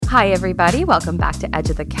Hi, everybody. Welcome back to Edge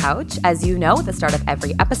of the Couch. As you know, at the start of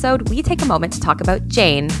every episode, we take a moment to talk about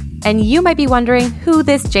Jane. And you might be wondering who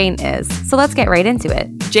this Jane is. So let's get right into it.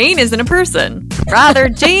 Jane isn't a person. Rather,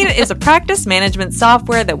 Jane is a practice management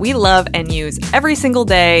software that we love and use every single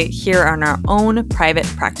day here on our own private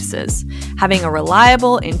practices. Having a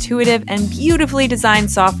reliable, intuitive, and beautifully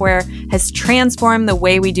designed software has transformed the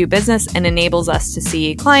way we do business and enables us to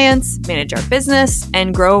see clients, manage our business,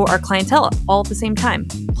 and grow our clientele all at the same time.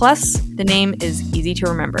 Plus, the name is easy to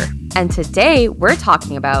remember. And today, we're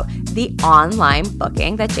talking about the online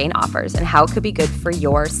booking that Jane offers and how it could be good for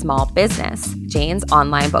your small business. Jane's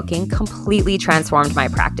online booking completely transformed my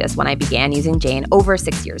practice when I began using Jane over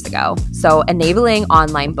 6 years ago. So enabling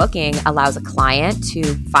online booking allows a client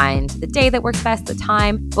to find the day that works best, the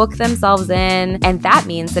time, book themselves in, and that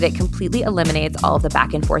means that it completely eliminates all of the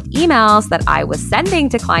back and forth emails that I was sending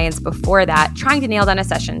to clients before that, trying to nail down a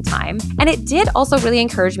session time. And it did also really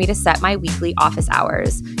encourage me to set my weekly office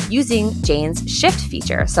hours using Jane's shift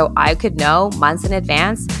feature, so I could know months in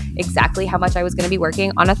advance exactly how much I was going to be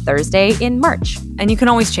working on a Thursday in March. And you can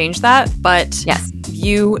always change that, but yes,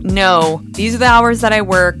 you know, these are the hours that I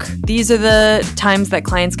work, these are the times that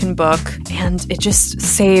clients can book, and it just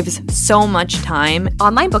saves so much time.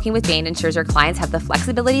 Online booking with Jane ensures your clients have the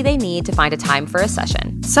flexibility they need to find a time for a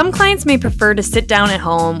session. Some clients may prefer to sit down at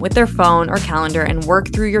home with their phone or calendar and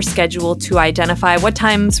work through your schedule to identify what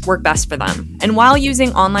times work best for them. And while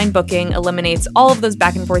using online booking eliminates all of those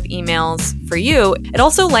back and forth emails for you, it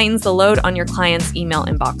also lightens the load on your client's email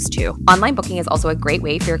inbox too. Online booking is also a great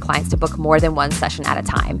way for your clients to book more than one session at a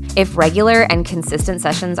time. If regular and consistent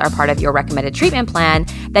sessions are part of your recommended treatment plan,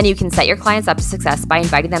 then you can set your clients up to success by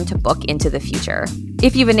inviting them to book into the future.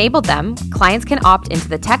 If you've enabled them, clients can opt into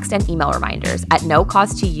the text and email reminders at no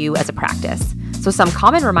cost to you as a practice. So some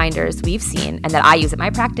common reminders we've seen and that I use at my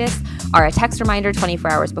practice are a text reminder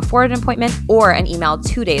 24 hours before an appointment or an email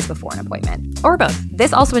 2 days before an appointment. Or both.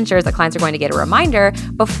 This also ensures that clients are going to get a reminder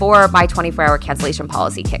before my 24-hour cancellation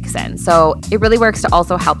policy kicks in. So it really works to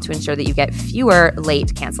also help to ensure that you get fewer late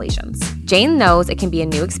cancellations. Jane knows it can be a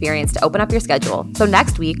new experience to open up your schedule. So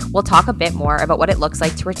next week, we'll talk a bit more about what it looks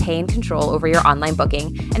like to retain control over your online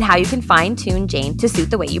booking and how you can fine-tune Jane to suit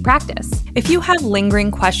the way you practice. If you have lingering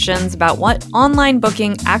questions about what online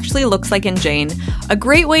booking actually looks like in Jane, a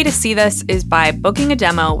great way to see this is by booking a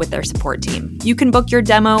demo with their support team. You can book your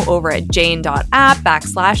demo over at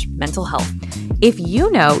jane.app/mental health. If you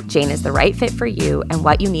know Jane is the right fit for you and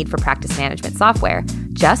what you need for practice management software,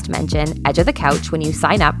 just mention Edge of the Couch when you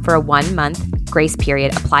sign up for a 1-month grace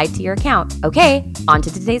period applied to your account. Okay, on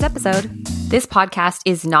to today's episode. This podcast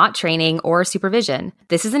is not training or supervision.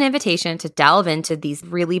 This is an invitation to delve into these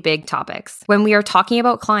really big topics. When we are talking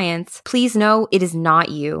about clients, please know it is not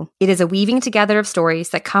you. It is a weaving together of stories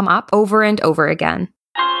that come up over and over again.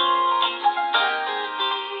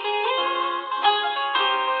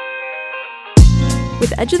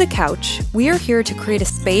 With Edge of the Couch, we are here to create a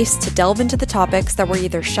space to delve into the topics that were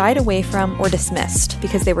either shied away from or dismissed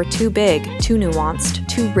because they were too big, too nuanced,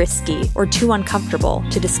 too risky, or too uncomfortable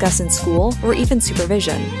to discuss in school or even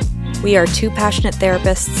supervision. We are two passionate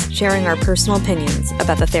therapists sharing our personal opinions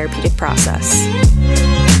about the therapeutic process.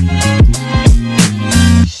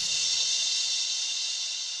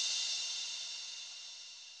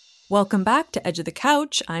 Welcome back to Edge of the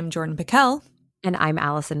Couch. I'm Jordan Pickell. And I'm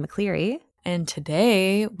Allison McCleary. And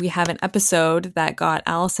today we have an episode that got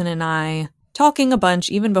Allison and I talking a bunch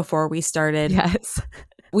even before we started. Yes.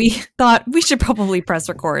 We thought we should probably press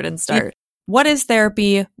record and start. What is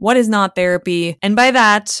therapy? What is not therapy? And by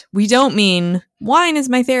that, we don't mean wine is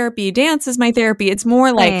my therapy, dance is my therapy. It's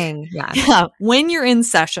more like, when you're in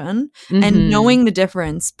session and knowing the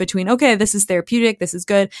difference between, okay, this is therapeutic, this is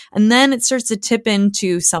good. And then it starts to tip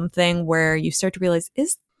into something where you start to realize,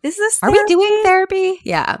 is this therapy? Are we doing therapy?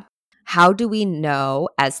 Yeah. How do we know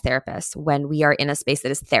as therapists when we are in a space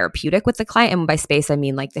that is therapeutic with the client? And by space, I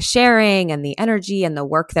mean like the sharing and the energy and the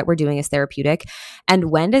work that we're doing is therapeutic.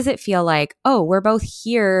 And when does it feel like, oh, we're both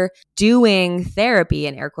here doing therapy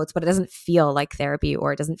in air quotes, but it doesn't feel like therapy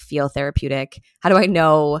or it doesn't feel therapeutic? How do I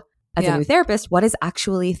know as a new therapist what is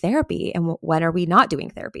actually therapy and when are we not doing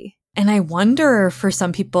therapy? And I wonder for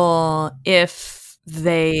some people if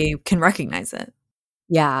they can recognize it.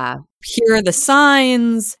 Yeah. Here are the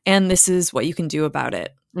signs, and this is what you can do about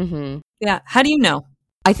it. Mm-hmm. Yeah. How do you know?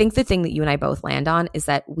 I think the thing that you and I both land on is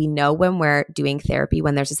that we know when we're doing therapy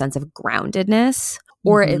when there's a sense of groundedness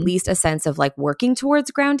or at least a sense of like working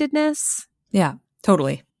towards groundedness. Yeah,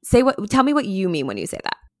 totally. Tell me what you mean when you say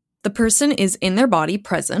that. The person is in their body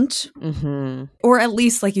present, or at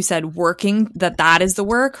least, like you said, working, that is the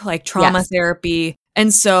work, like trauma therapy.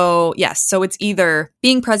 And so, yes, so it's either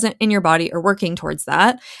being present in your body or working towards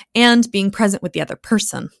that and being present with the other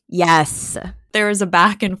person. Yes. There is a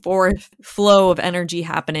back and forth flow of energy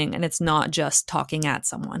happening, and it's not just talking at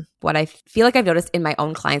someone. What I feel like I've noticed in my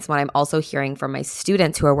own clients, what I'm also hearing from my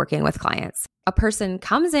students who are working with clients, a person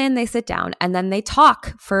comes in, they sit down, and then they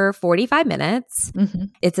talk for 45 minutes. Mm-hmm.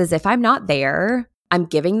 It's as if I'm not there. I'm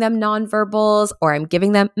giving them nonverbals or I'm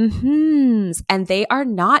giving them mm-hms, and they are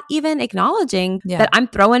not even acknowledging that I'm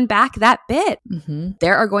throwing back that bit. Mm-hmm.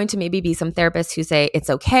 There are going to maybe be some therapists who say it's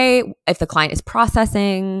okay if the client is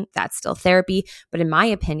processing, that's still therapy. But in my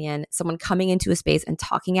opinion, someone coming into a space and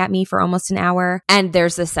talking at me for almost an hour, and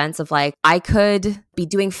there's this sense of like, I could be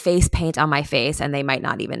doing face paint on my face and they might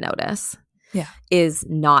not even notice. Is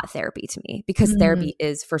not therapy to me, because therapy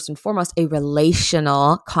is first and foremost a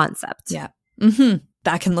relational concept. Yeah. Mm-hmm.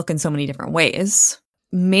 That can look in so many different ways.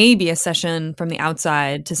 Maybe a session from the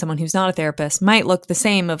outside to someone who's not a therapist might look the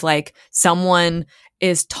same, of like someone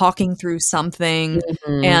is talking through something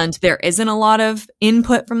and there isn't a lot of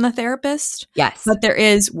input from the therapist. Yes. But there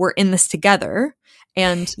is, we're in this together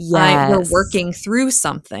and we're working through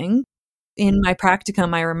something. In my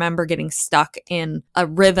practicum, I remember getting stuck in a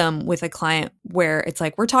rhythm with a client where it's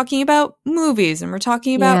like, we're talking about movies and we're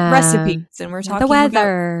talking about recipes and we're talking the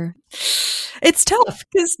weather. It's tough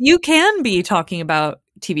because you can be talking about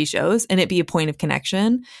TV shows and it be a point of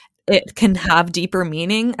connection. It can have deeper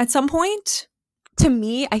meaning at some point. To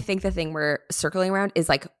me, I think the thing we're circling around is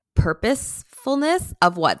like purposefulness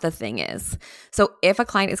of what the thing is. So if a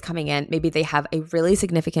client is coming in, maybe they have a really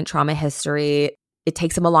significant trauma history. It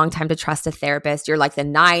takes them a long time to trust a therapist. You're like the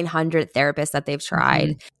 900th therapist that they've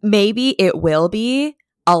tried. Maybe it will be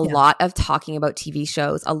a lot of talking about TV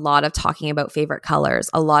shows, a lot of talking about favorite colors,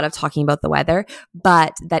 a lot of talking about the weather,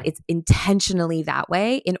 but that it's intentionally that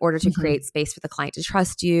way in order to create space for the client to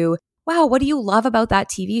trust you. Wow, what do you love about that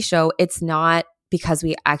TV show? It's not because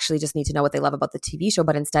we actually just need to know what they love about the TV show,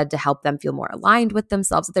 but instead to help them feel more aligned with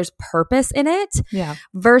themselves. There's purpose in it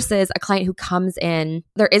versus a client who comes in,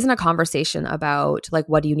 there isn't a conversation about like,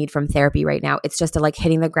 what do you need from therapy right now? It's just a, like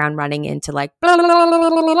hitting the ground running into like, blah, blah, blah, blah,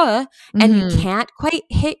 blah, blah, and you can't quite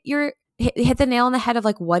hit the nail on the head of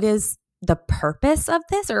like, what is the purpose of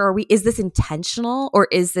this? Or is this intentional? Or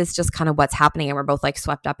is this just kind of what's happening and we're both like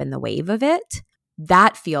swept up in the wave of it?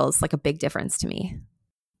 That feels like a big difference to me.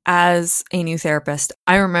 As a new therapist,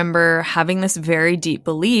 I remember having this very deep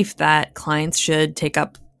belief that clients should take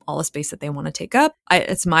up all the space that they want to take up.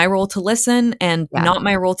 It's my role to listen and not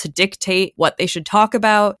my role to dictate what they should talk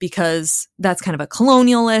about, because that's kind of a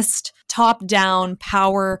colonialist, top-down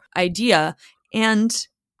power idea. And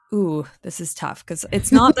this is tough because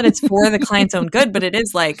it's not that it's for the client's own good, but it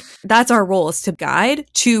is like, that's our role, is to guide,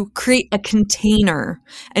 to create a container.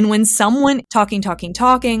 And when someone talking,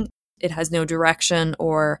 it has no direction,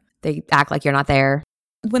 or they act like you're not there.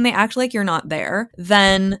 When they act like you're not there,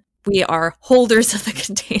 then we are holders of the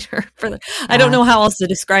container. I don't know how else to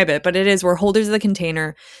describe it, but we're holders of the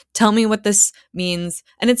container. Tell me what this means.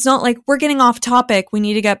 And it's not like we're getting off topic. We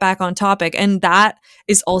need to get back on topic. And that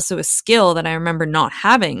is also a skill that I remember not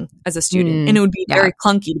having as a student. And it would be very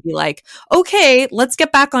clunky to be like, okay, let's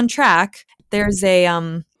get back on track. There's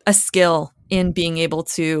a skill in being able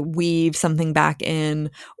to weave something back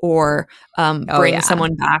in, or bring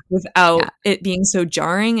someone back without it being so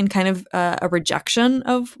jarring and kind of a rejection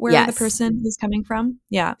of where the person is coming from.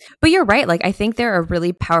 Yeah. But you're right. Like, I think there are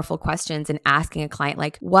really powerful questions in asking a client,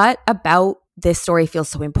 like, what about this story feels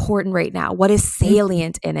so important right now? What is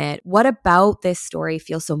salient in it? What about this story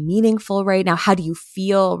feels so meaningful right now? How do you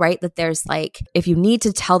feel, right? That there's like, if you need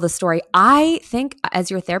to tell the story, I think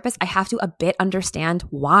as your therapist, I have to a bit understand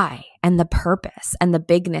why and the purpose and the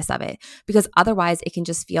bigness of it, because otherwise it can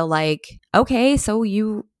just feel like, okay, so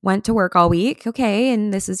you went to work all week. Okay.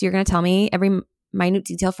 And you're going to tell me every minute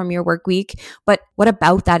detail from your work week. But what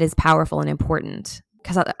about that is powerful and important?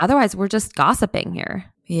 Because otherwise we're just gossiping here.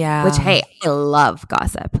 Yeah. Which, hey, I love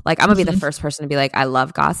gossip. Like, I'm going to be the first person to be like, I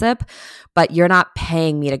love gossip, but you're not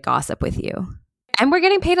paying me to gossip with you. And we're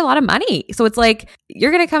getting paid a lot of money. So it's like,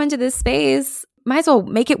 you're going to come into this space, might as well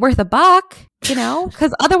make it worth a buck,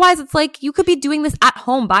 because otherwise it's like you could be doing this at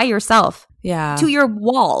home by yourself to your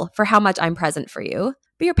wall for how much I'm present for you.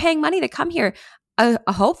 But you're paying money to come here.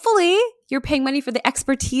 Hopefully you're paying money for the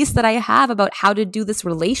expertise that I have about how to do this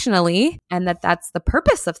relationally, and that's the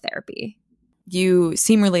purpose of therapy. You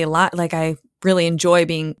seem really like I really enjoy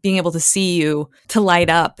being able to see you to light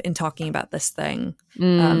up in talking about this thing.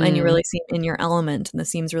 And you really seem in your element, and this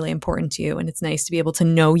seems really important to you. And it's nice to be able to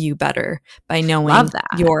know you better by knowing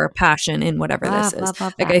your passion in whatever this is.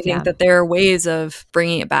 I think that there are ways of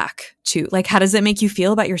bringing it back to, like, how does it make you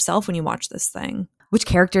feel about yourself when you watch this thing? Which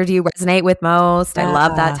character do you resonate with most? I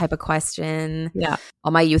love that type of question. Yeah.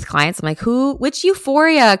 All my youth clients, I'm like, which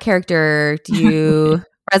Euphoria character do you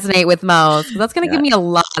resonate with most? Because that's going to give me a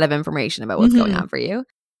lot of information about what's going on for you.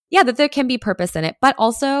 Yeah, that there can be purpose in it, but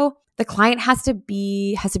also the client has to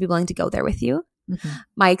be willing to go there with you.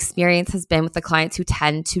 My experience has been with the clients who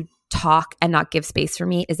tend to talk and not give space for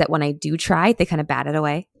me is that when I do try, they kind of bat it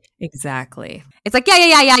away. Exactly. It's like,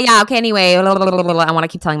 yeah. Okay, anyway, I want to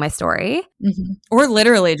keep telling my story. Or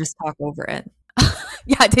literally just talk over it.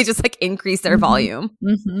 Yeah, they just like increase their volume.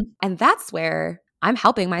 And that's where I'm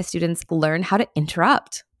helping my students learn how to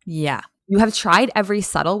interrupt. Yeah. You have tried every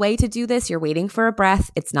subtle way to do this. You're waiting for a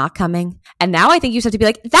breath. It's not coming. And now I think you just have to be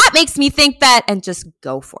like, that makes me think that, and just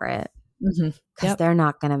go for it. Because they're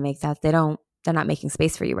not going to make that. They're not making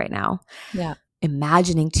space for you right now. Yeah.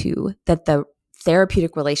 Imagining too that the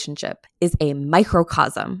therapeutic relationship is a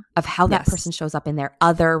microcosm of how that person shows up in their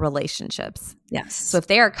other relationships. Yes. So if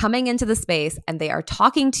they are coming into the space and they are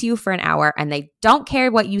talking to you for an hour and they don't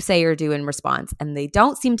care what you say or do in response, and they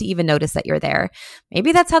don't seem to even notice that you're there,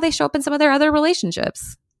 maybe that's how they show up in some of their other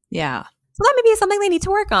relationships. Yeah. So that may be something they need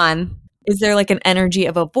to work on. Is there like an energy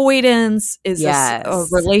of avoidance? Is this a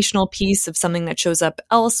relational piece of something that shows up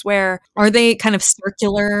elsewhere? Are they kind of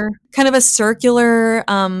a circular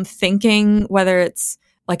thinking, whether it's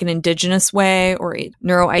like an indigenous way or a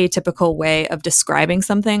neuroatypical way of describing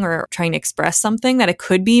something or trying to express something, that it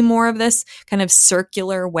could be more of this kind of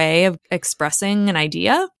circular way of expressing an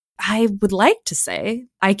idea? I would like to say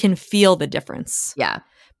I can feel the difference. Yeah.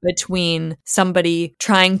 Between somebody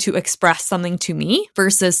trying to express something to me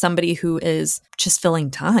versus somebody who is just filling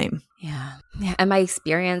time. Yeah. And my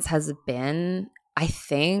experience has been, I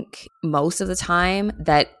think, most of the time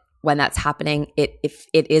that when that's happening, it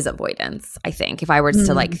is avoidance. I think if I were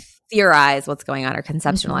to like theorize what's going on or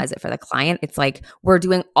conceptualize it for the client, it's like we're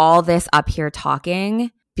doing all this up here talking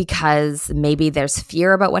because maybe there's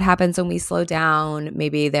fear about what happens when we slow down.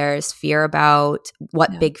 Maybe there's fear about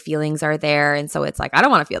what big feelings are there. And so it's like, I don't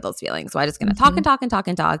want to feel those feelings. So I'm just going to talk and talk and talk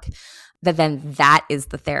and talk. Then that is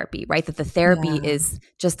the therapy, right? That the therapy is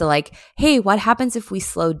just the like, hey, what happens if we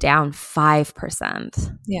slow down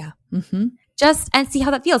 5%? Yeah. Just and see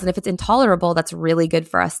how that feels. And if it's intolerable, that's really good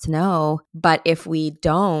for us to know. But if we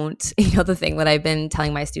don't, the thing that I've been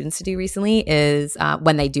telling my students to do recently is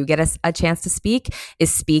when they do get a chance to speak,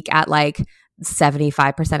 is speak at like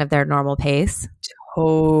 75% of their normal pace.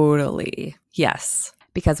 Totally. Yes.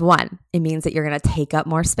 Because one, it means that you're going to take up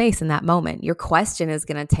more space in that moment. Your question is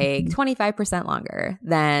going to take 25% longer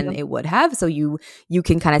than it would have. So you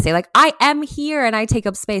can kind of say like, I am here and I take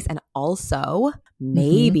up space. And also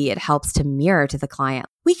maybe it helps to mirror to the client.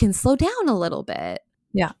 We can slow down a little bit.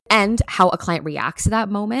 Yeah. And how a client reacts to that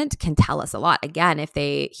moment can tell us a lot. Again, if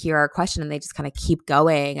they hear our question and they just kind of keep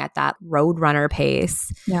going at that roadrunner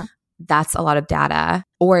pace. Yeah. That's a lot of data.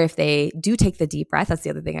 Or if they do take the deep breath, that's the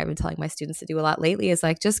other thing I've been telling my students to do a lot lately is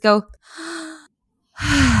like, just go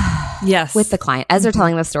with the client as they're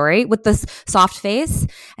telling the story with this soft face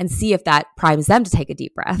and see if that primes them to take a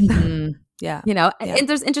deep breath. Yeah. And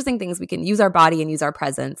there's interesting things we can use our body and use our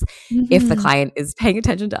presence if the client is paying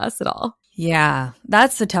attention to us at all. Yeah.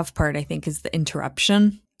 That's the tough part, I think, is the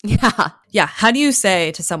interruption. Yeah. Yeah. How do you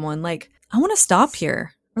say to someone like, I want to stop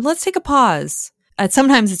here or let's take a pause?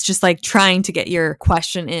 Sometimes it's just like trying to get your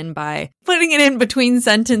question in by putting it in between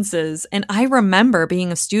sentences. And I remember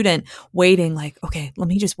being a student waiting like, okay, let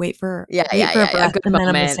me just wait for a breath and then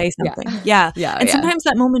I'm going to say something. Yeah. And sometimes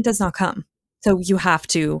that moment does not come. So you have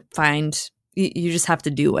to you just have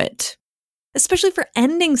to do it. Especially for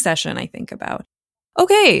ending session, I think about.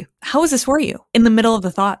 Okay, how is this for you? In the middle of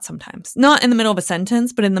the thought sometimes. Not in the middle of a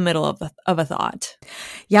sentence, but in the middle of a thought.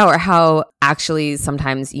 Yeah, or how actually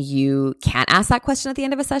sometimes you can't ask that question at the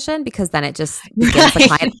end of a session because then it just begins the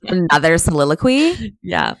client another soliloquy.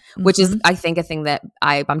 Yeah. Which is, I think, a thing that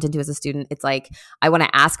I bumped into as a student. It's like, I want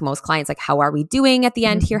to ask most clients, like, how are we doing at the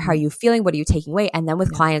end here? How are you feeling? What are you taking away? And then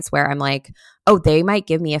with clients where I'm like, oh, they might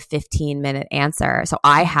give me a 15-minute answer. So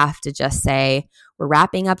I have to just say, we're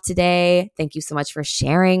wrapping up today. Thank you so much for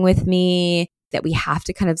sharing with me. That we have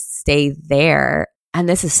to kind of stay there. And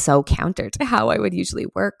this is so counter to how I would usually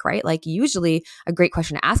work, right? Like usually a great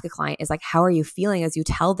question to ask a client is like, how are you feeling as you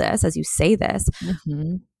tell this, as you say this?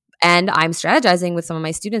 And I'm strategizing with some of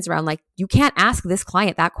my students around like, you can't ask this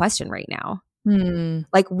client that question right now.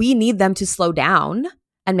 Like we need them to slow down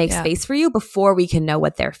and make space for you before we can know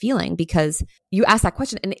what they're feeling, because you ask that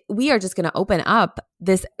question and we are just going to open up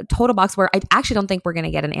this total box where I actually don't think we're going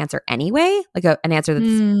to get an answer anyway, like an answer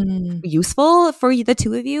that's useful for the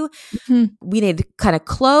two of you. We need kind of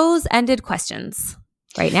close-ended questions.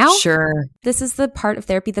 right now. Sure. This is the part of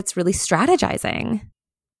therapy that's really strategizing.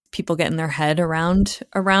 People get in their head around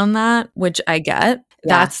that, which I get.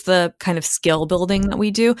 Yeah. That's the kind of skill building that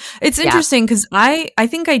we do. It's interesting because I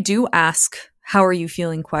think I do ask, how are you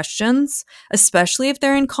feeling questions, especially if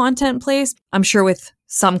they're in content place. I'm sure with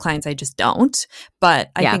some clients I just don't, but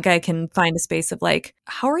I think I can find a space of like,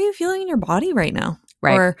 how are you feeling in your body right now?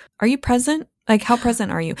 Right. Or are you present? Like, how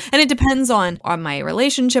present are you? And it depends on my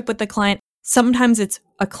relationship with the client. Sometimes it's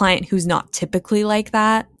a client who's not typically like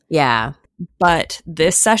that. Yeah. But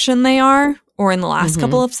this session they are, or in the last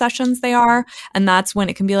couple of sessions they are. And that's when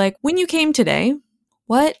it can be like, when you came today,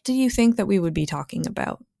 what do you think that we would be talking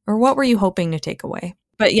about? Or what were you hoping to take away?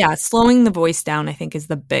 But yeah, slowing the voice down, I think, is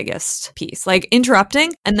the biggest piece. Like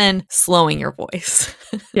interrupting and then slowing your voice.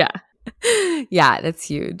 Yeah. Yeah, that's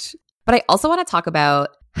huge. But I also want to talk about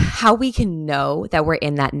how we can know that we're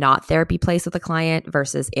in that not therapy place with the client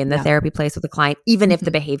versus in the therapy place with the client, even if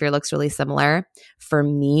the behavior looks really similar. For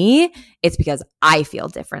me, it's because I feel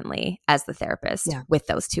differently as the therapist with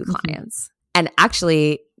those two clients. And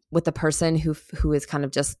actually, with the person who is kind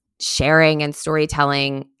of just sharing and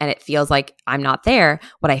storytelling and it feels like I'm not there,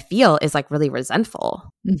 what I feel is like really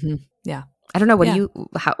resentful. Yeah. I don't know.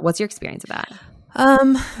 What's your experience of that?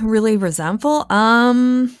 Really resentful.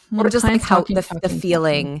 Or just like how the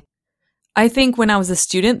feeling. I think when I was a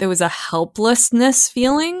student, there was a helplessness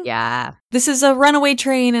feeling. Yeah. This is a runaway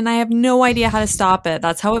train and I have no idea how to stop it.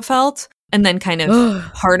 That's how it felt. And then kind of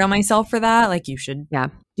hard on myself for that. Like you should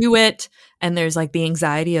do it. And there's like the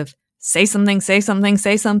anxiety of say something.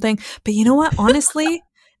 But you know what? Honestly,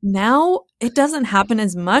 now it doesn't happen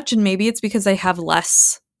as much. And maybe it's because I have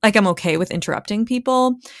less. Like I'm okay with interrupting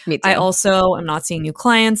people. Me too. I also am not seeing new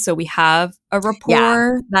clients. So we have a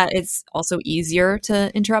rapport that it's also easier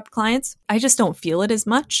to interrupt clients. I just don't feel it as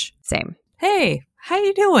much. Same. Hey, how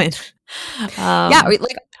you doing?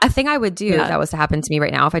 Like a thing I would do if that was to happen to me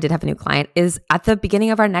right now, if I did have a new client, is at the beginning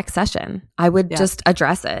of our next session, I would just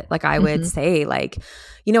address it. Like I would say like,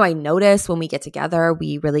 you know, I notice when we get together,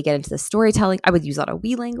 we really get into the storytelling. I would use a lot of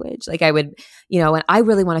we language. Like I would, you know, and I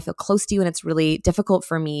really want to feel close to you. And it's really difficult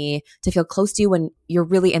for me to feel close to you when you're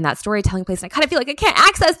really in that storytelling place. And I kind of feel like I can't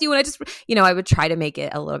access you. And I just, you know, I would try to make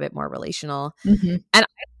it a little bit more relational. And I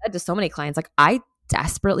said to so many clients, like, I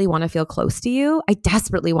desperately want to feel close to you. I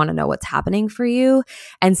desperately want to know what's happening for you.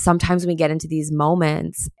 And sometimes when we get into these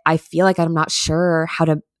moments, I feel like I'm not sure how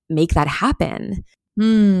to make that happen.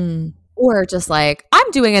 Or just like, I'm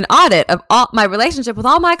doing an audit of all my relationship with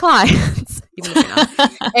all my clients. Even if you're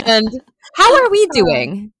not. And how are we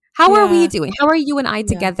doing? How are we doing? How are you and I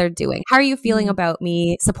together doing? How are you feeling about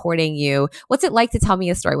me supporting you? What's it like to tell me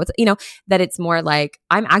a story? What's, you know, that it's more like,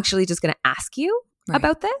 I'm actually just going to ask you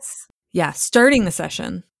about this. Yeah. Starting the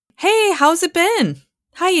session. Hey, how's it been?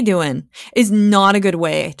 How you doing? Is not a good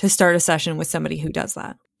way to start a session with somebody who does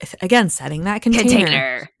that. Again, setting that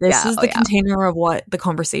container. This is the container of what the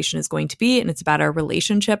conversation is going to be. And it's about our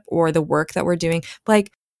relationship or the work that we're doing.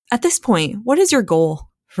 Like at this point, what is your goal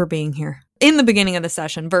for being here in the beginning of the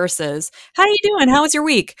session versus how you doing? How was your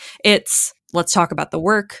week? It's let's talk about the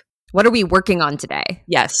work. What are we working on today?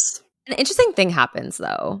 Yes. An interesting thing happens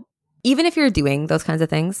though. Even if you're doing those kinds of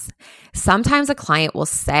things, sometimes a client will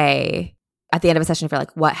say at the end of a session, if you're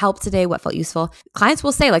like, what helped today? What felt useful? Clients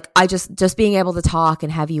will say like, I just being able to talk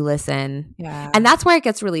and have you listen. Yeah. And that's where it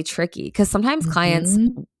gets really tricky because sometimes clients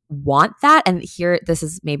want that. And here, this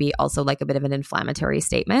is maybe also like a bit of an inflammatory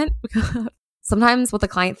statement. Sometimes what the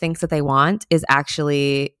client thinks that they want is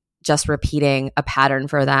actually just repeating a pattern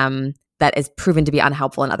for them that is proven to be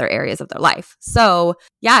unhelpful in other areas of their life. So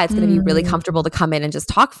yeah, it's going to be really comfortable to come in and just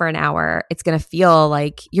talk for an hour. It's going to feel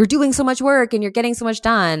like you're doing so much work and you're getting so much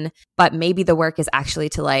done, but maybe the work is actually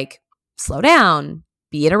to like slow down,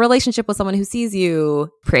 be in a relationship with someone who sees you,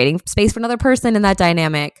 creating space for another person in that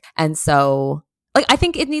dynamic. And so like, I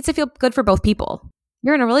think it needs to feel good for both people.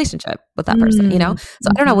 You're in a relationship with that person, you know?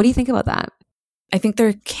 So I don't know. What do you think about that? I think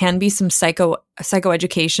there can be some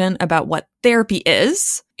psychoeducation about what therapy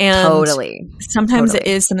is. And sometimes it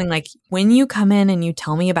is something like when you come in and you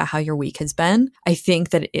tell me about how your week has been, I think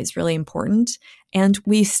that it is really important. And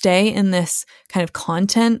we stay in this kind of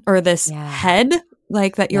content or this head,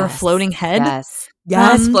 like that you're a floating head.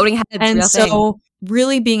 Yes, floating head. And so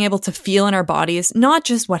really being able to feel in our bodies, not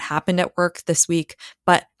just what happened at work this week,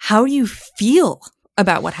 but how do you feel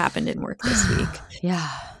about what happened in work this week?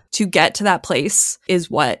 To get to that place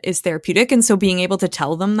is what is therapeutic. And so being able to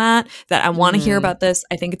tell them that I want to hear about this,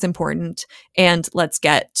 I think it's important. And let's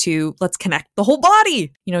connect the whole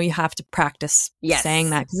body. You know, you have to practice saying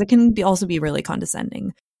that because it can also be really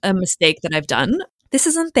condescending. A mistake that I've done this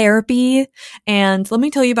isn't therapy. And let me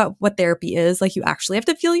tell you about what therapy is. Like, you actually have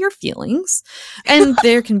to feel your feelings. And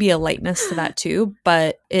there can be a lightness to that too,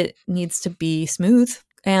 but it needs to be smooth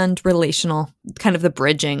and relational, kind of the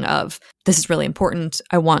bridging of, this is really important.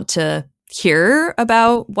 I want to hear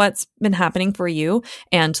about what's been happening for you,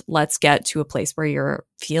 and let's get to a place where you're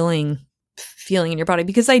feeling in your body.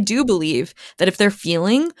 Because I do believe that if they're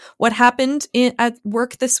feeling what happened at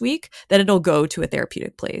work this week, that it'll go to a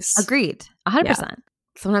therapeutic place. Agreed. 100%.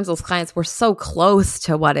 Sometimes those clients were so close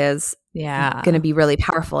to what is going to be really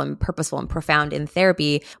powerful and purposeful and profound in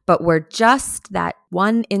therapy, but we're just that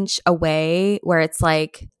 1 inch away where it's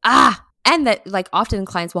like, and that like often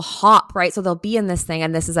clients will hop, right? So they'll be in this thing.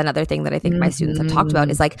 And this is another thing that I think my students have talked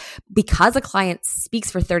about is like, because a client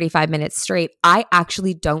speaks for 35 minutes straight, I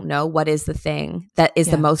actually don't know what is the thing that is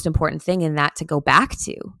the most important thing in that to go back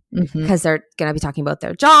to. Because they're going to be talking about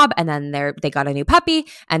their job, and then they got a new puppy,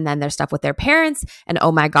 and then their stuff with their parents, and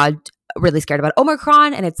oh my God, really scared about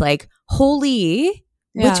Omicron. And it's like, holy,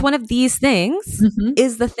 which one of these things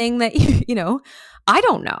is the thing that, I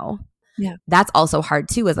don't know. Yeah. That's also hard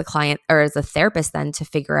too as a client or as a therapist then to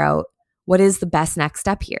figure out what is the best next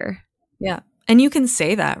step here. Yeah. And you can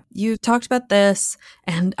say that. You've talked about this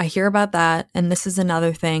and I hear about that and this is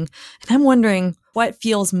another thing. And I'm wondering what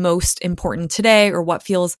feels most important today, or what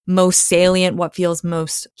feels most salient, what feels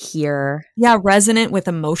most resonant with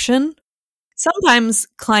emotion. Sometimes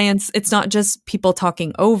clients, it's not just people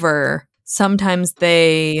talking over. Sometimes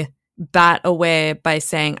they bat away by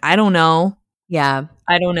saying, I don't know. Yeah.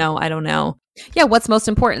 I don't know. Yeah. What's most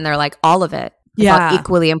important? They're like, all of it. It's all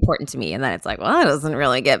equally important to me. And then it's like, well, that doesn't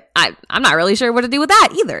really I'm not really sure what to do with that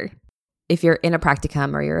either. If you're in a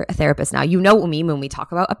practicum or you're a therapist now, you know what we mean when we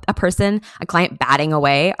talk about a client batting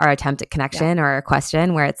away our attempt at connection or a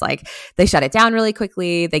question where it's like they shut it down really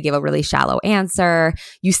quickly. They give a really shallow answer.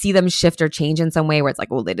 You see them shift or change in some way where it's like,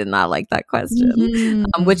 well, they did not like that question.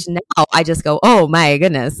 Which now I just go, oh my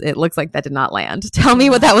goodness, it looks like that did not land. Tell me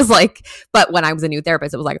what that was like. But when I was a new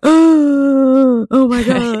therapist, it was like, oh my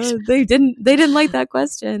God, they didn't like that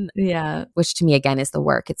question. Yeah. Which to me, again, is the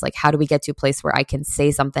work. It's like, how do we get to a place where I can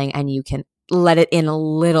say something and you can let it in a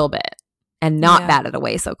little bit and not bat it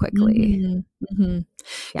away so quickly. If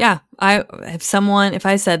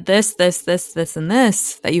I said this, and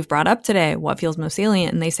this that you've brought up today, what feels most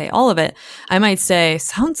salient, and they say all of it, I might say,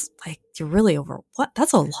 sounds like you're really what?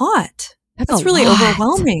 That's a lot. That's really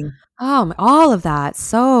overwhelming. All of that.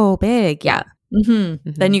 So big. Yeah.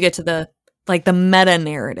 Then you get to the meta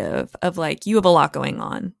narrative of like, you have a lot going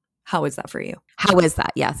on. How is that for you? How is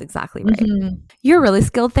that? Yes, exactly right. You're a really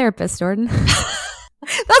skilled therapist, Jordan.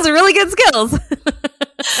 Those are really good skills.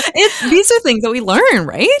 These are things that we learn,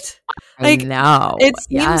 right? I know. It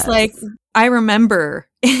seems like I remember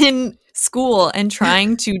in school and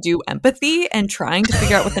trying to do empathy and trying to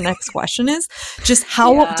figure out what the next question is, just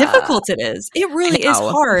how difficult it is. It really is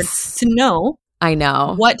hard to know. I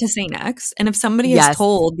know what to say next. And if somebody has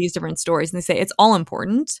told these different stories and they say it's all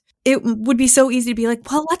important, it would be so easy to be like,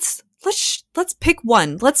 well, let's pick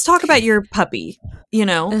one. Let's talk about your puppy,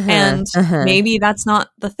 and maybe that's not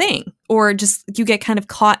the thing. Or just you get kind of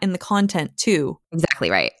caught in the content too. Exactly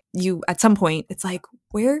right. You, at some point, it's like,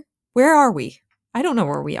 where are we? I don't know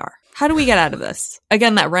where we are. How do we get out of this?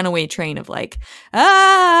 Again, that runaway train of like,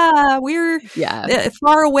 we're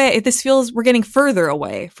far away. We're getting further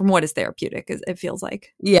away from what is therapeutic, it feels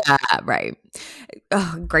like. Yeah, right.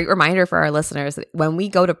 Great reminder for our listeners. When we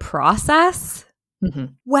go to process,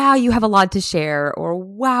 wow, you have a lot to share, or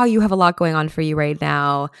wow, you have a lot going on for you right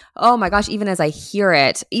now. Oh my gosh, even as I hear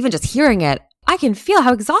it, even just hearing it, I can feel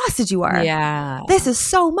how exhausted you are. Yeah. This is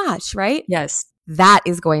so much, right? Yes. That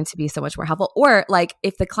is going to be so much more helpful. Or like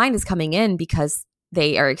if the client is coming in because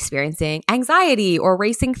they are experiencing anxiety or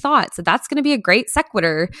racing thoughts, so that's going to be a great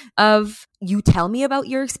sequitur of, you tell me about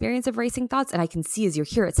your experience of racing thoughts and I can see as you're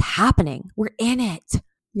here, it's happening. We're in it.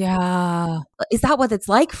 Yeah. Is that what it's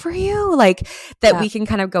like for you? Like that we can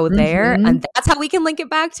kind of go there and that's how we can link it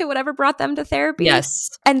back to whatever brought them to therapy. Yes.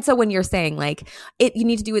 And so when you're saying like you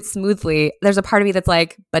need to do it smoothly, there's a part of me that's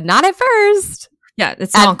like, but not at first. Yeah.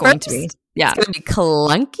 It's not going to be. Yeah. It's going to be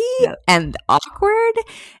clunky and awkward.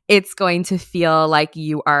 It's going to feel like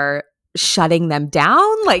you are shutting them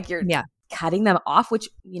down, like you're cutting them off, which,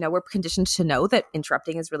 we're conditioned to know that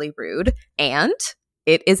interrupting is really rude. And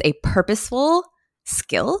it is a purposeful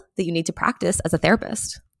skill that you need to practice as a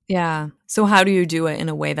therapist. Yeah. So how do you do it in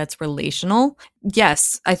a way that's relational?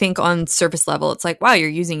 Yes. I think on surface level, it's like, wow, you're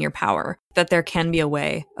using your power. That there can be a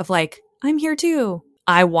way of like, I'm here too.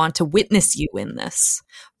 I want to witness you in this.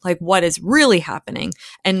 Like what is really happening,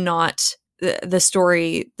 and not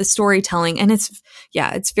the storytelling. And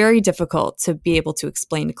it's very difficult to be able to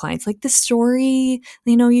explain to clients like the story,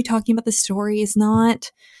 you talking about the story it's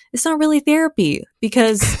not really therapy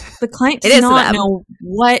because the client does not know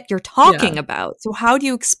what you're talking about. So how do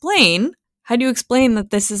you explain that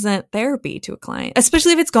this isn't therapy to a client,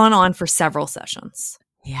 especially if it's gone on for several sessions?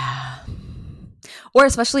 Yeah. Or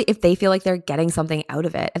especially if they feel like they're getting something out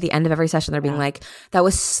of it. At the end of every session, they're being like, that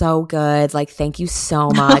was so good. Like, thank you so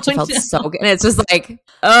much. It felt so good. And it's just like,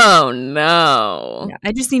 oh no. Yeah,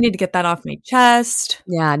 I just needed to get that off my chest.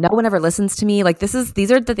 Yeah. No one ever listens to me. Like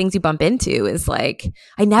these are the things you bump into is like,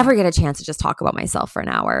 I never get a chance to just talk about myself for an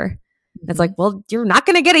hour. It's like, well, you're not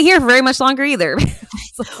going to get it here for very much longer either.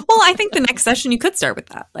 Well, I think the next session you could start with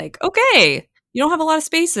that. Like, okay, you don't have a lot of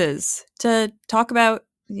spaces to talk about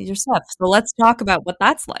your stuff. So let's talk about what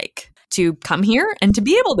that's like to come here and to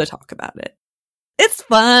be able to talk about it. It's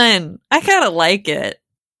fun. I kind of like it.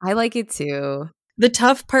 I like it too. The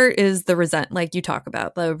tough part is the like you talk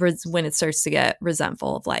about, when it starts to get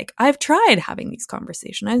resentful of like, I've tried having these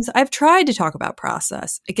conversations. I've tried to talk about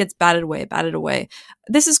process. It gets batted away.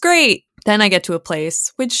 This is great. Then I get to a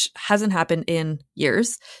place, which hasn't happened in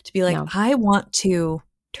years, to be like, no. I want to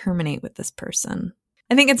terminate with this person.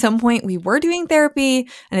 I think at some point we were doing therapy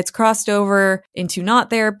and it's crossed over into not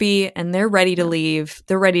therapy and they're ready to leave.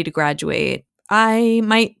 They're ready to graduate. I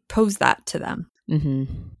might pose that to them.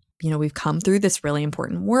 Mm-hmm. We've come through this really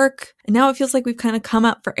important work and now it feels like we've kind of come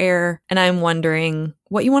up for air and I'm wondering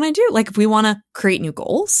what you want to do. Like if we want to create new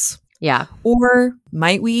goals. Yeah. Or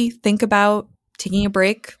might we think about taking a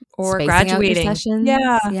break or spacing graduating? Out your sessions.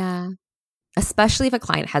 Yeah. Especially if a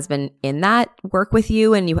client has been in that work with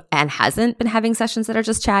you and hasn't been having sessions that are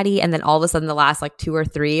just chatty. And then all of a sudden the last like 2 or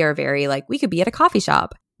 3 are very like, we could be at a coffee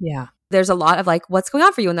shop. Yeah. There's a lot of like, what's going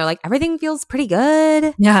on for you? And they're like, everything feels pretty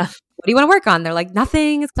good. Yeah. What do you want to work on? They're like,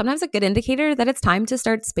 nothing. It's sometimes a good indicator that it's time to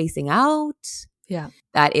start spacing out. Yeah.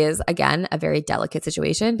 That is, again, a very delicate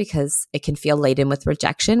situation because it can feel laden with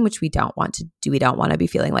rejection, which we don't want to do. We don't want to be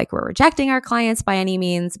feeling like we're rejecting our clients by any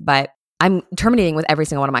means, but I'm terminating with every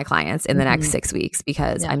single one of my clients in the next 6 weeks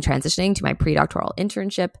because I'm transitioning to my pre-doctoral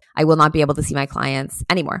internship. I will not be able to see my clients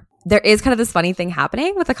anymore. There is kind of this funny thing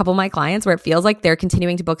happening with a couple of my clients where it feels like they're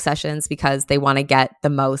continuing to book sessions because they want to get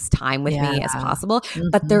the most time with me as possible.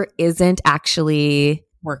 But there isn't actually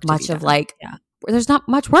much of like, there's not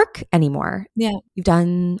much work anymore. Yeah. You've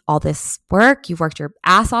done all this work. You've worked your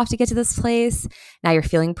ass off to get to this place. Now you're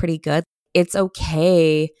feeling pretty good. It's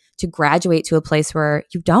okay to graduate to a place where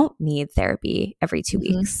you don't need therapy every 2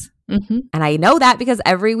 weeks. Mm-hmm. And I know that because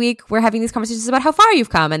every week we're having these conversations about how far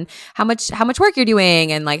you've come and how much work you're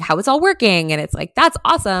doing and like how it's all working. And it's like, that's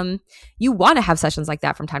awesome. You want to have sessions like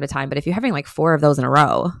that from time to time. But if you're having like 4 of those in a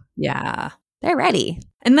row, they're ready.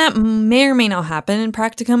 And that may or may not happen in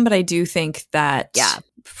practicum, but I do think that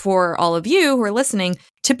for all of you who are listening,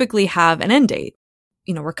 typically have an end date.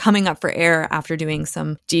 We're coming up for air after doing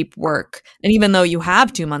some deep work. And even though you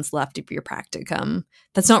have 2 months left of your practicum,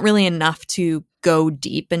 that's not really enough to go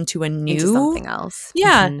deep into something else.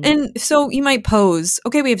 Yeah. Mm-hmm. And so you might pose,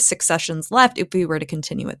 okay, we have 6 sessions left if we were to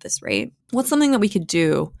continue at this rate. What's something that we could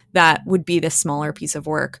do that would be this smaller piece of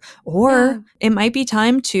work? Or it might be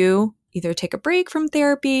time to either take a break from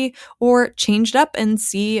therapy or change it up and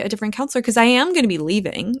see a different counselor because I am going to be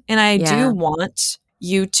leaving and I do want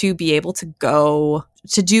you to be able to go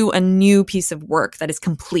to do a new piece of work that is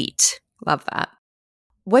complete. Love that.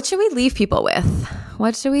 What should we leave people with?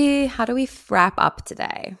 How do we wrap up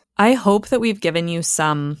today? I hope that we've given you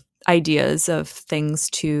some ideas of things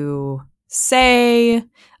to say,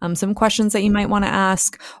 some questions that you might want to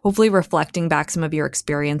ask, hopefully reflecting back some of your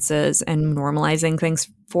experiences and normalizing things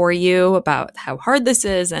for you about how hard this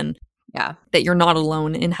is and that you're not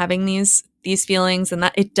alone in having these feelings and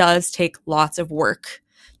that it does take lots of work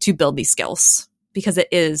to build these skills because it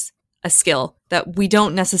is a skill that we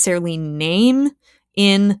don't necessarily name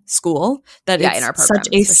in school, that it's in our such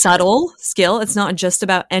a subtle skill. It's not just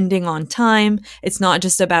about ending on time. It's not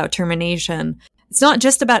just about termination. It's not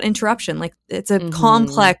just about interruption. Like it's a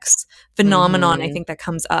complex phenomenon, I think, that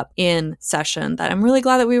comes up in session that I'm really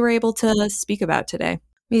glad that we were able to speak about today.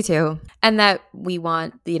 Me too. And that we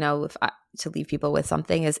want, to leave people with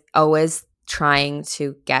something is always trying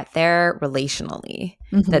to get there relationally.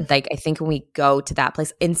 That like, I think when we go to that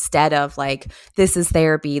place, instead of like, this is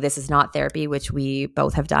therapy, this is not therapy, which we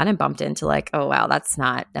both have done and bumped into like, oh, wow, that's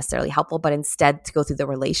not necessarily helpful. But instead to go through the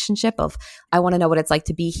relationship of, I want to know what it's like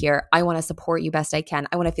to be here. I want to support you best I can.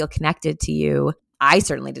 I want to feel connected to you. I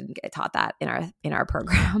certainly didn't get taught that in our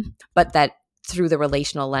program, but that through the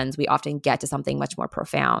relational lens, we often get to something much more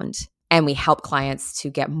profound and we help clients to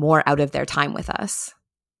get more out of their time with us.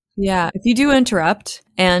 Yeah. If you do interrupt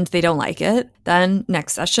and they don't like it, then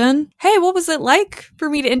next session, hey, what was it like for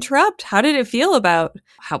me to interrupt? How did it feel about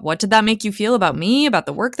what did that make you feel about me, about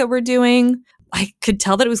the work that we're doing? I could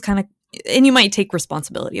tell that it was kind of, and you might take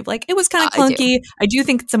responsibility of like, it was kind of clunky. I do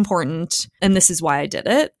think it's important. And this is why I did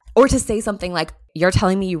it. Or to say something like, you're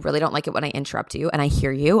telling me you really don't like it when I interrupt you, and I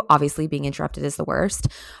hear you. Obviously, being interrupted is the worst.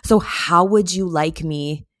 So how would you like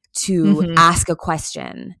me to ask a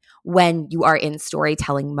question when you are in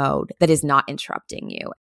storytelling mode that is not interrupting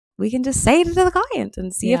you? We can just say it to the client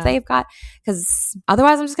and see if they've got, because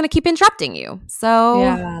otherwise I'm just going to keep interrupting you.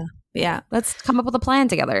 So let's come up with a plan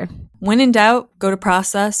together. When in doubt, go to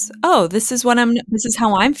process. Oh, this is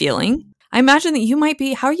how I'm feeling. I imagine that you might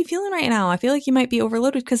be, how are you feeling right now? I feel like you might be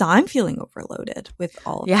overloaded because I'm feeling overloaded with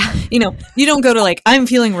all of you know, you don't go to like, I'm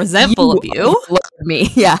feeling resentful of you. Me.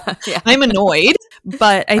 Yeah. I'm annoyed.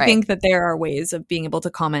 But I think that there are ways of being able to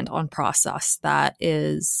comment on process that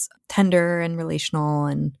is tender and relational.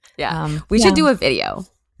 And we should do a video.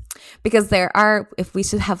 Because if we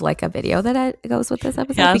should have like a video that goes with this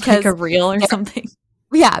episode. Yeah, because like a reel or something.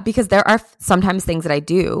 Yeah, because there are sometimes things that I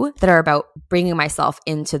do that are about bringing myself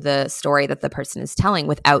into the story that the person is telling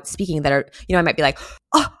without speaking, that are, you know, I might be like,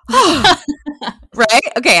 oh. Right?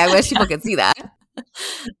 Okay, I wish people could see that.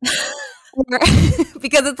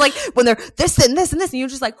 Because it's like when they're this and this and this, and you're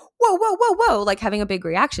just like, whoa, like having a big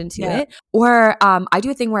reaction to it. Or I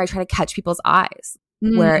do a thing where I try to catch people's eyes,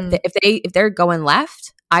 where if they're going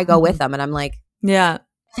left, I go with them, and I'm like, I've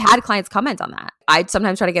had clients comment on that. I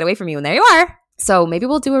sometimes try to get away from you, and there you are. So maybe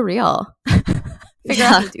we'll do a reel. Figure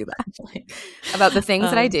out how to do that. About the things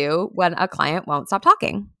that I do when a client won't stop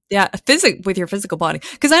talking. Yeah, with your physical body.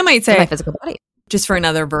 Because I might say, my physical body. Just for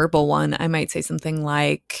another verbal one, I might say something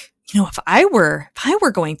like, you know, if I were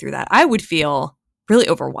going through that, I would feel really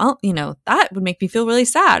overwhelmed. You know, that would make me feel really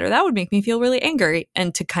sad, or that would make me feel really angry.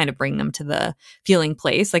 And to kind of bring them to the feeling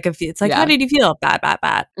place. Like if it's like, how did you feel? Bad.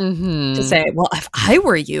 To say, well, if I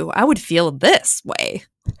were you, I would feel this way.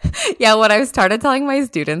 Yeah, what I started telling my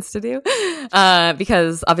students to do,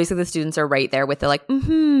 because obviously the students are right there with the like,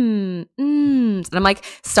 and I'm like,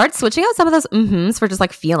 start switching out some of those for just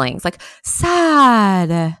like feelings, like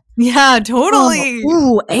sad. Yeah, totally.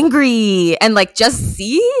 Ooh, angry. And like just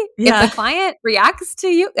see if the client reacts to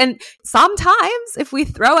you. And sometimes if we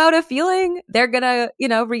throw out a feeling, they're going to, you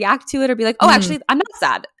know, react to it or be like, oh, actually, I'm not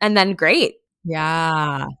sad. And then great.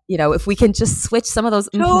 Yeah. You know, if we can just switch some of those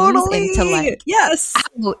into like,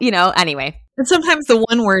 you know, anyway. And sometimes the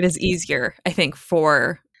one word is easier, I think,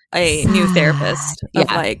 for a new therapist.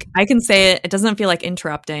 Of like, I can say it. It doesn't feel like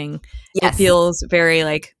interrupting. Yes. It feels very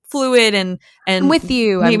like fluid and I'm with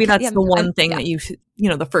you. Maybe that's the one thing that you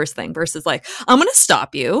know, the first thing versus like, I'm going to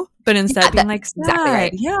stop you. But instead being like, exactly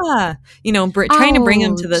right. Yeah. You know, trying to bring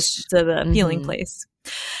them to the feeling place.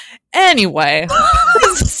 Anyway,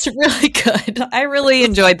 this is really good. I really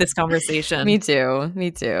enjoyed this conversation. Me too.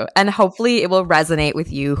 And hopefully it will resonate with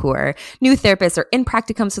you who are new therapists or in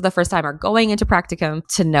practicums for the first time or going into practicum,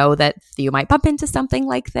 to know that you might bump into something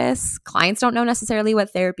like this. Clients don't know necessarily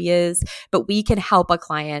what therapy is, but we can help a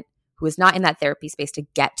client who is not in that therapy space to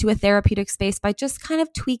get to a therapeutic space by just kind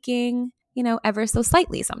of tweaking, you know, ever so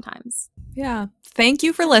slightly sometimes. Yeah. Thank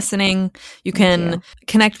you for listening. You can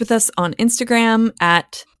connect with us on Instagram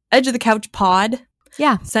at Edge of the Couch Pod.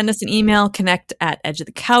 Yeah. Send us an email, connect at Edge of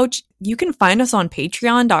the Couch. You can find us on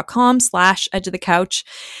patreon.com/Edge of the Couch.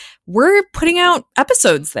 We're putting out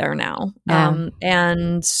episodes there now. And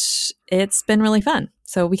it's been really fun.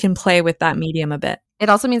 So we can play with that medium a bit. It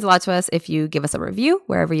also means a lot to us if you give us a review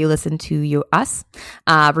wherever you listen to us.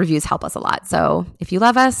 Reviews help us a lot. So if you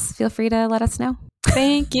love us, feel free to let us know.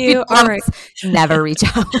 Thank you. All right. Never reach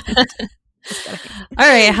out. All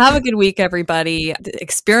right. Have a good week, everybody.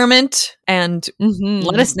 Experiment and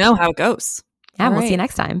let us know how it goes. Yeah, we'll see you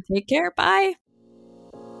next time. Take care. Bye.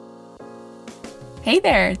 Hey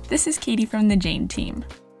there. This is Katie from the Jane team.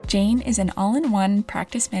 Jane is an all-in-one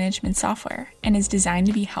practice management software and is designed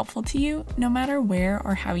to be helpful to you no matter where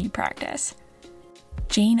or how you practice.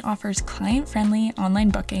 Jane offers client-friendly online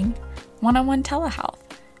booking, one-on-one telehealth,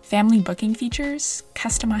 family booking features,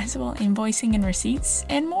 customizable invoicing and receipts,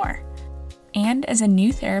 and more. And as a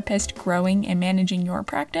new therapist growing and managing your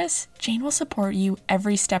practice, Jane will support you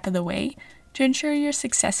every step of the way to ensure you're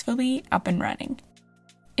successfully up and running.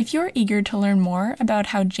 If you're eager to learn more about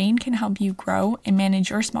how Jane can help you grow and manage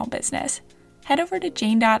your small business, head over to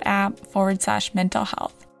jane.app/mental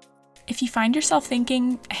health. If you find yourself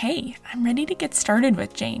thinking, hey, I'm ready to get started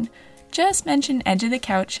with Jane, just mention Edge of the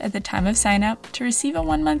Couch at the time of sign up to receive a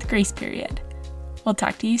 1-month grace period. We'll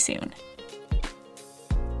talk to you soon.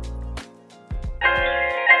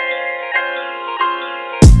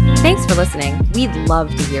 Thanks for listening. We'd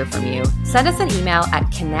love to hear from you. Send us an email at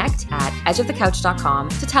connect@edgeofthecouch.com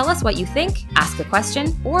to tell us what you think, ask a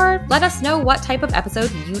question, or let us know what type of episode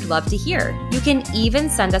you'd love to hear. You can even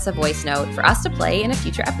send us a voice note for us to play in a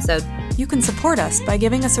future episode. You can support us by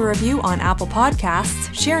giving us a review on Apple Podcasts,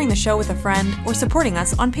 sharing the show with a friend, or supporting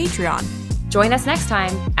us on Patreon. Join us next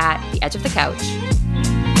time at The Edge of the Couch.